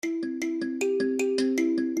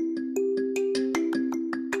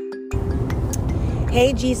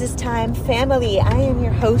Hey, Jesus Time family. I am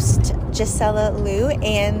your host, Gisela Liu,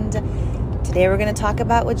 and today we're going to talk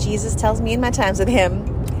about what Jesus tells me in my times with him.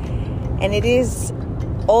 And it is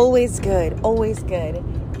always good, always good.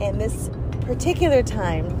 And this particular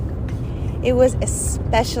time, it was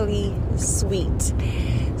especially sweet.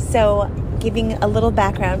 So, giving a little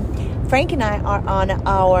background, Frank and I are on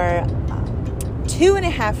our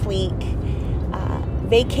 2.5 week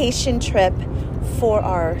vacation trip for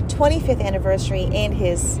our 25th anniversary and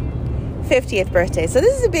his 50th birthday. So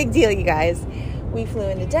this is a big deal, you guys. We flew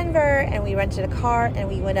into Denver and we rented a car and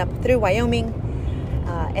we went up through Wyoming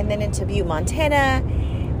and then into Butte, Montana.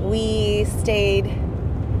 We stayed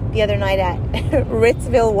the other night at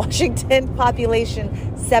Ritzville, Washington, population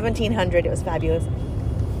 1,700. It was fabulous.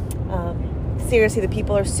 Seriously, the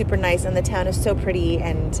people are super nice and the town is so pretty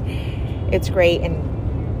and it's great. And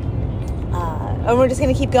we're just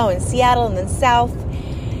going to keep going. Seattle and then south,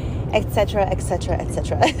 etc., etc.,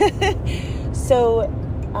 etc. So,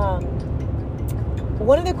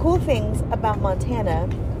 one of the cool things about Montana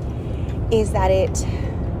is that it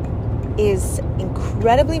is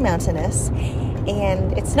incredibly mountainous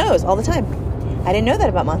and it snows all the time. I didn't know that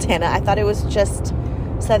about Montana. I thought it was just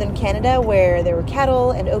southern Canada where there were cattle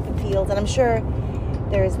and open fields, and I'm sure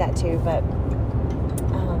there is that too, but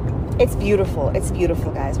it's beautiful. It's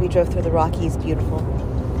beautiful, guys. We drove through the Rockies. Beautiful.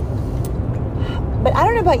 But I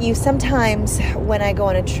don't know about you. Sometimes when I go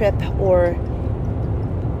on a trip or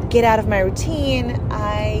get out of my routine,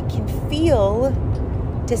 I can feel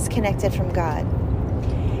disconnected from God.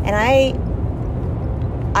 And I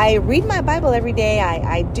read my Bible every day.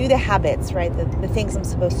 I do the habits, right? The things I'm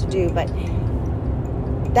supposed to do. But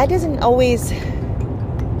that doesn't always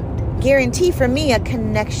guarantee for me a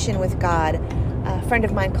connection with God. A friend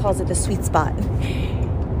of mine calls it the sweet spot.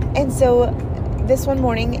 And so this one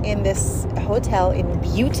morning in this hotel in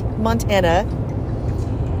Butte, Montana,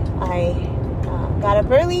 I got up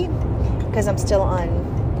early because I'm still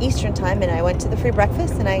on Eastern time, and I went to the free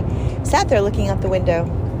breakfast and I sat there looking out the window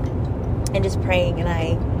and just praying. And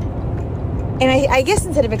I guess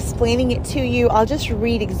instead of explaining it to you, I'll just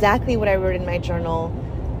read exactly what I wrote in my journal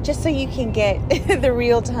just so you can get the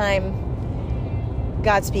real time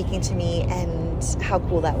God speaking to me and how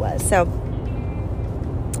cool that was. So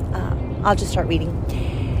I'll just start reading.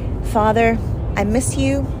 Father, I miss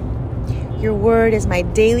you. Your word is my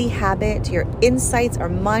daily habit. Your insights are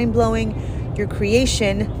mind-blowing. Your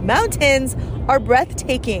creation, mountains, are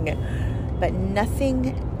breathtaking. But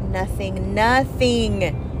nothing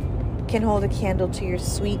can hold a candle to your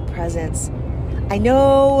sweet presence. I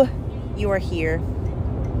know you are here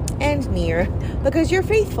and near because you're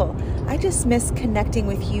faithful. I just miss connecting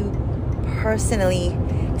with you personally.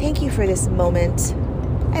 Thank you for this moment.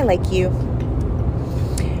 I like you.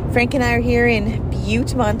 Frank and I are here in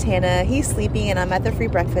Butte, Montana. He's sleeping and I'm at the free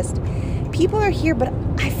breakfast. People are here, but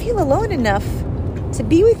I feel alone enough to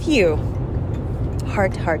be with you.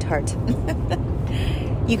 Heart, heart, heart.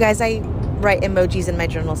 You guys, I write emojis in my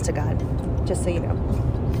journals to God, just so you know.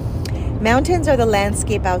 Mountains are the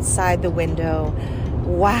landscape outside the window.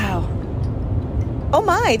 Wow. Oh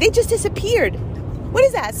my, they just disappeared. What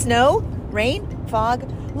is that? Snow? Rain? Fog?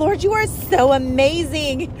 Lord, you are so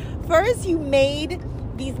amazing. First, you made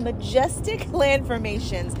these majestic land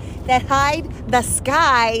formations that hide the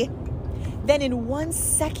sky. Then in 1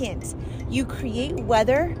 second, you create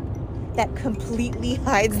weather that completely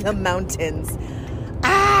hides the mountains.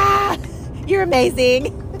 Ah, you're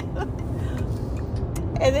amazing.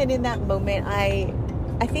 And then in that moment, I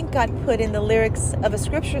think God put in the lyrics of a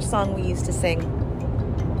scripture song we used to sing,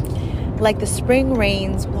 like the spring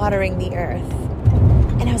rains watering the earth.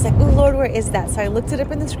 And I was like, oh, Lord, where is that? So I looked it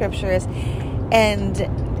up in the scriptures, and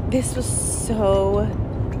this was so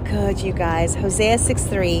good, you guys. Hosea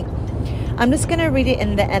 6:3. I'm just going to read it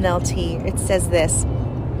in the NLT. It says this.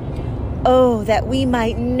 Oh, that we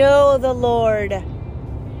might know the Lord.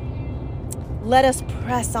 Let us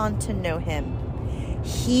press on to know him.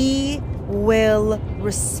 He will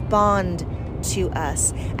respond to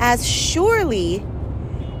us as surely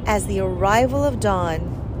as the arrival of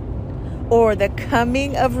dawn or the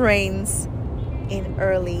coming of rains in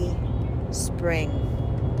early spring.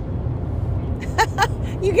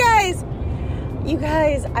 You guys,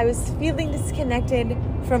 I was feeling disconnected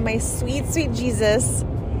from my sweet, sweet Jesus,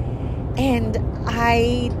 and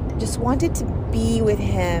I just wanted to be with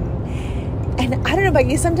him. And I don't know about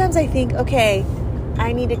you, sometimes I think, okay,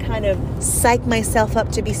 I need to kind of psych myself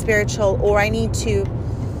up to be spiritual, or I need to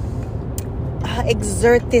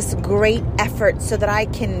exert this great effort so that I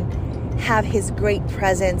can have his great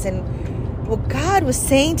presence. And what God was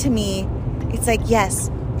saying to me, it's like, yes,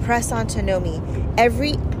 press on to know me.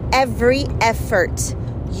 Every every effort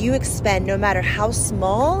you expend, no matter how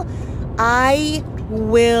small, I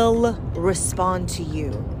will respond to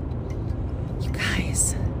you.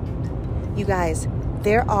 You guys,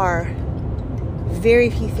 there are very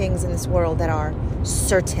few things in this world that are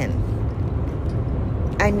certain.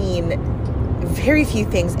 I mean, very few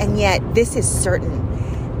things. And yet this is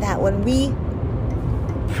certain, that when we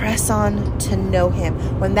press on to know him,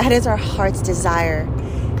 when that is our heart's desire,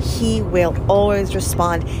 he will always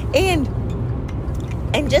respond. And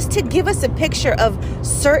just to give us a picture of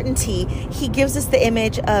certainty, he gives us the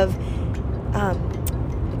image of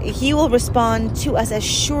he will respond to us as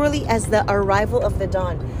surely as the arrival of the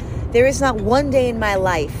dawn. There is not one day in my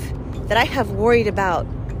life that I have worried about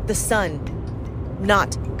the sun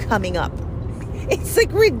not coming up. It's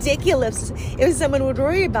like ridiculous if someone would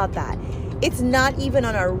worry about that. It's not even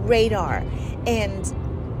on our radar. And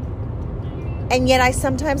yet I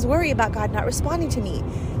sometimes worry about God not responding to me.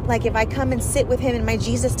 Like if I come and sit with him in my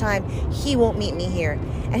Jesus time, he won't meet me here.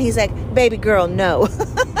 And he's like, baby girl, no.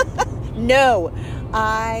 No,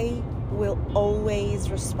 I will always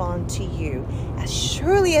respond to you as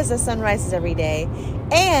surely as the sun rises every day.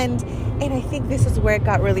 And I think this is where it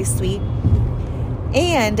got really sweet.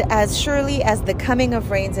 And as surely as the coming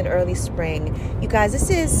of rains in early spring. You guys, this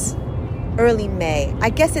is early May.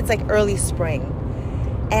 I guess it's like early spring.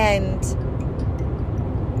 And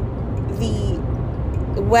the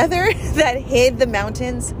weather that hid the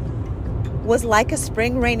mountains was like a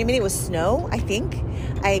spring rain. I mean, it was snow, I think.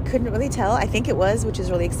 I couldn't really tell. I think it was, which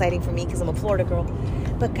is really exciting for me because I'm a Florida girl.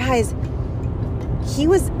 But guys,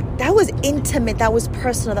 that was intimate. That was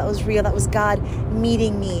personal. That was real. That was God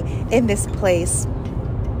meeting me in this place.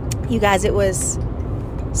 You guys, it was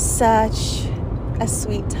such a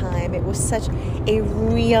sweet time. It was such a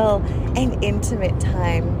real and intimate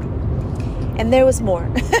time. And there was more.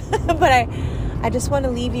 But I just want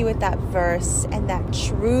to leave you with that verse and that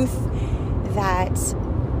truth that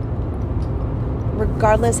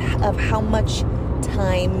regardless of how much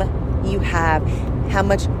time you have, how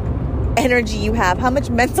much energy you have, how much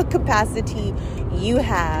mental capacity you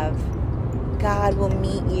have, God will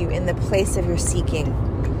meet you in the place of your seeking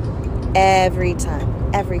every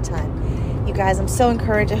time, every time. You guys, I'm so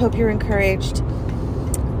encouraged. I hope you're encouraged.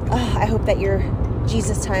 I hope that your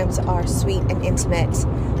Jesus times are sweet and intimate,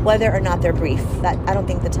 whether or not they're brief. That I don't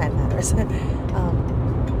think the time matters.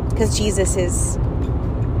 Because Jesus is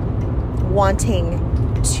wanting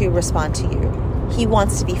to respond to you. He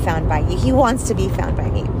wants to be found by you. He wants to be found by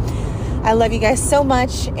me. I love you guys so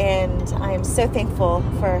much, and I am so thankful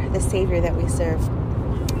for the Savior that we serve.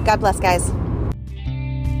 God bless, guys.